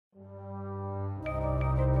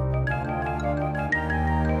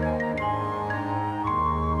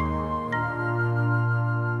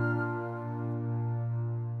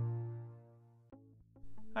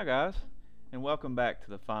Hi guys, and welcome back to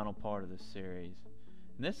the final part of this series.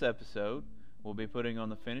 In this episode, we'll be putting on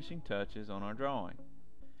the finishing touches on our drawing.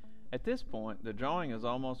 At this point, the drawing is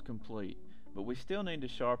almost complete, but we still need to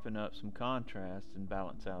sharpen up some contrast and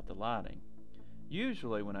balance out the lighting.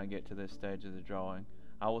 Usually when I get to this stage of the drawing,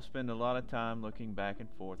 I will spend a lot of time looking back and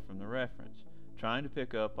forth from the reference, trying to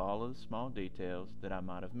pick up all of the small details that I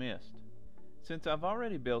might have missed. Since I've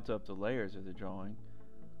already built up the layers of the drawing,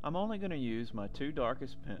 I'm only going to use my two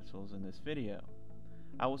darkest pencils in this video.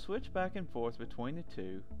 I will switch back and forth between the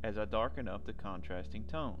two as I darken up the contrasting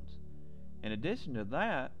tones. In addition to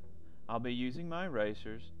that, I'll be using my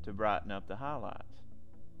erasers to brighten up the highlights.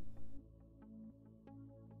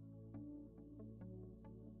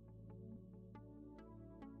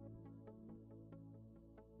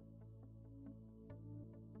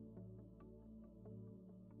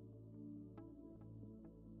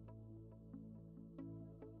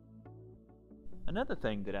 Another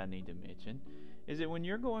thing that I need to mention is that when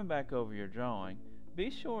you're going back over your drawing,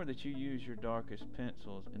 be sure that you use your darkest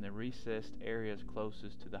pencils in the recessed areas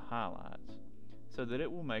closest to the highlights, so that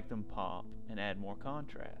it will make them pop and add more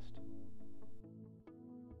contrast.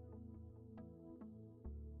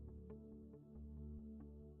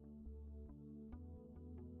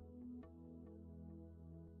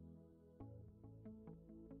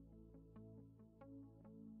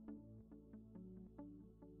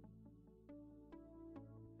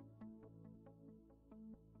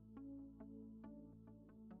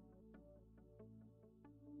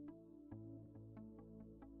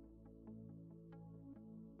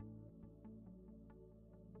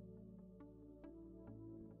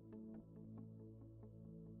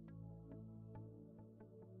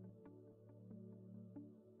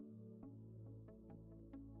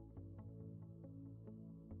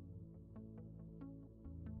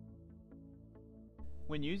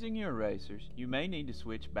 When using your erasers, you may need to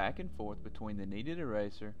switch back and forth between the kneaded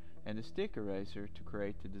eraser and the stick eraser to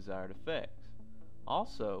create the desired effects.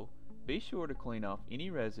 Also, be sure to clean off any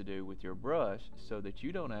residue with your brush so that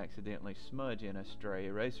you don't accidentally smudge in a stray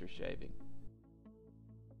eraser shaving.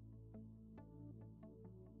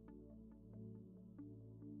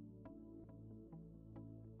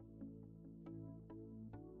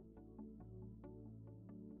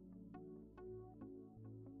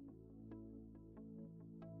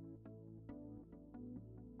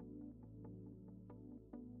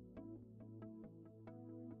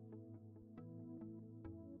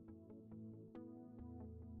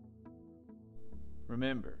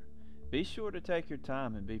 Remember, be sure to take your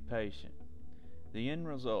time and be patient. The end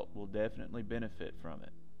result will definitely benefit from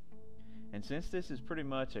it. And since this is pretty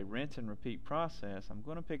much a rinse and repeat process, I'm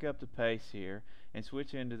going to pick up the pace here and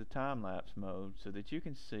switch into the time-lapse mode so that you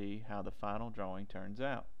can see how the final drawing turns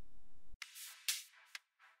out.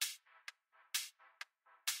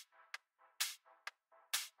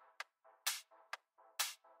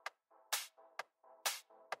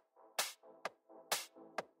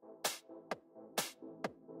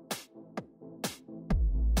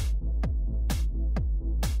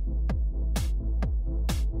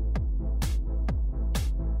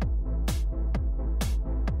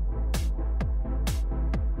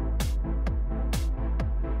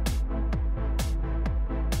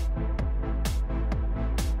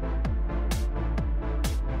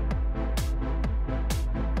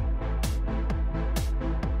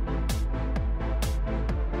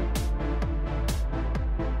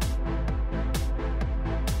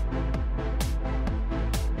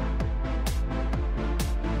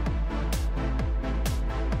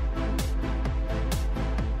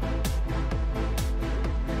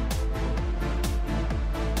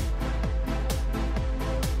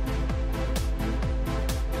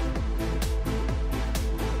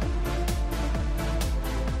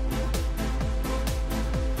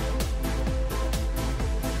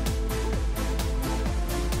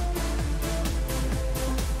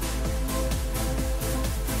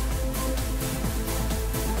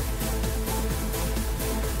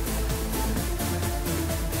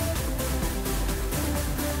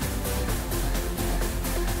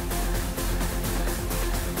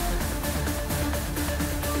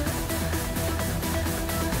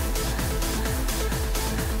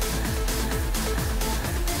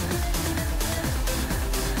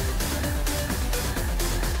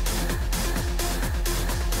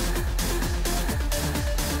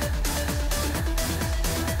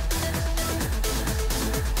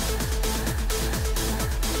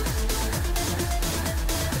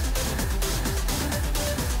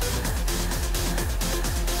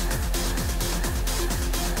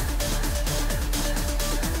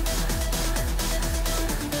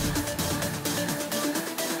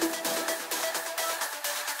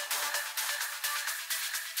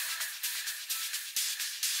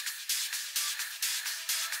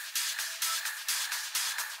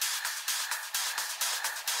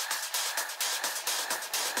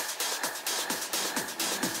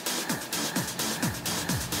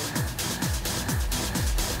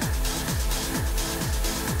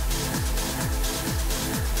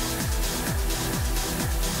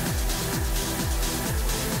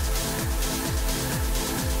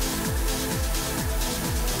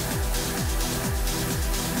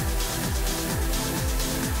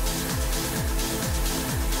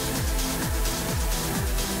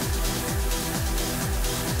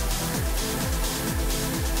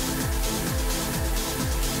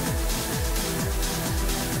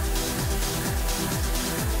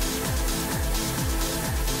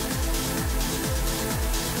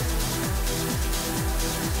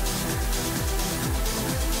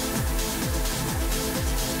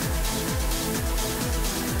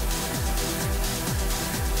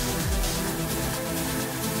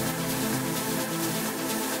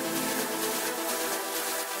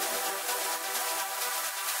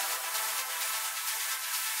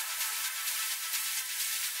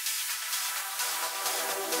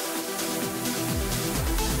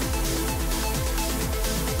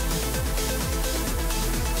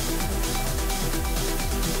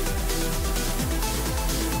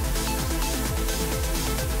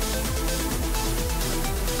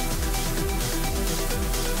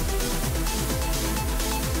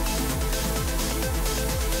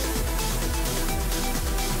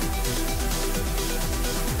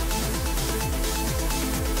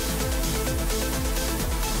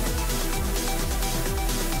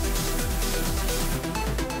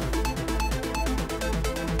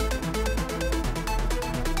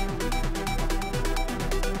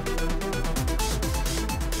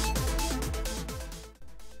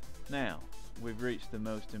 the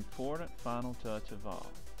most important final touch of all,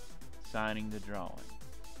 signing the drawing.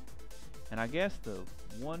 And I guess the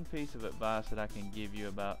one piece of advice that I can give you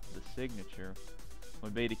about the signature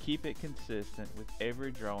would be to keep it consistent with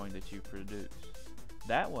every drawing that you produce.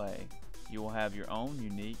 That way, you will have your own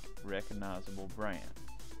unique, recognizable brand.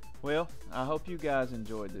 Well, I hope you guys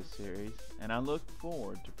enjoyed this series, and I look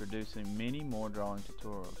forward to producing many more drawing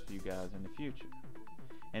tutorials for you guys in the future.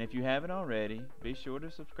 And if you haven't already, be sure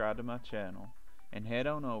to subscribe to my channel and head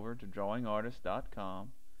on over to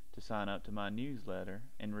drawingartist.com to sign up to my newsletter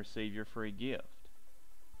and receive your free gift.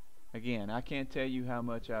 Again, I can't tell you how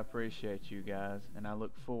much I appreciate you guys, and I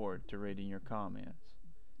look forward to reading your comments.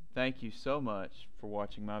 Thank you so much for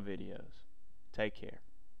watching my videos. Take care.